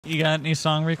You got any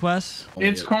song requests?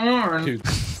 It's corn. Dude.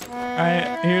 All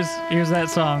right, here's that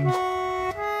song.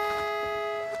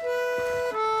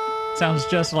 Sounds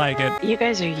just like it. You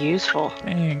guys are useful.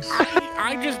 Thanks.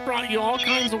 I just brought you all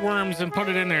kinds of worms and put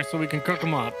it in there so we can cook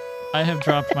them up. I have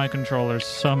dropped my controllers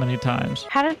so many times.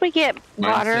 How did we get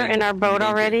water in our boat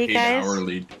already,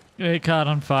 guys? It caught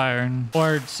on fire,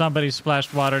 or somebody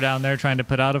splashed water down there trying to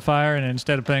put out a fire, and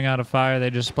instead of putting out a fire,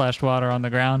 they just splashed water on the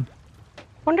ground.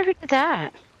 Wonder who did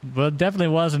that. Well, it definitely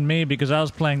wasn't me because I was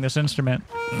playing this instrument.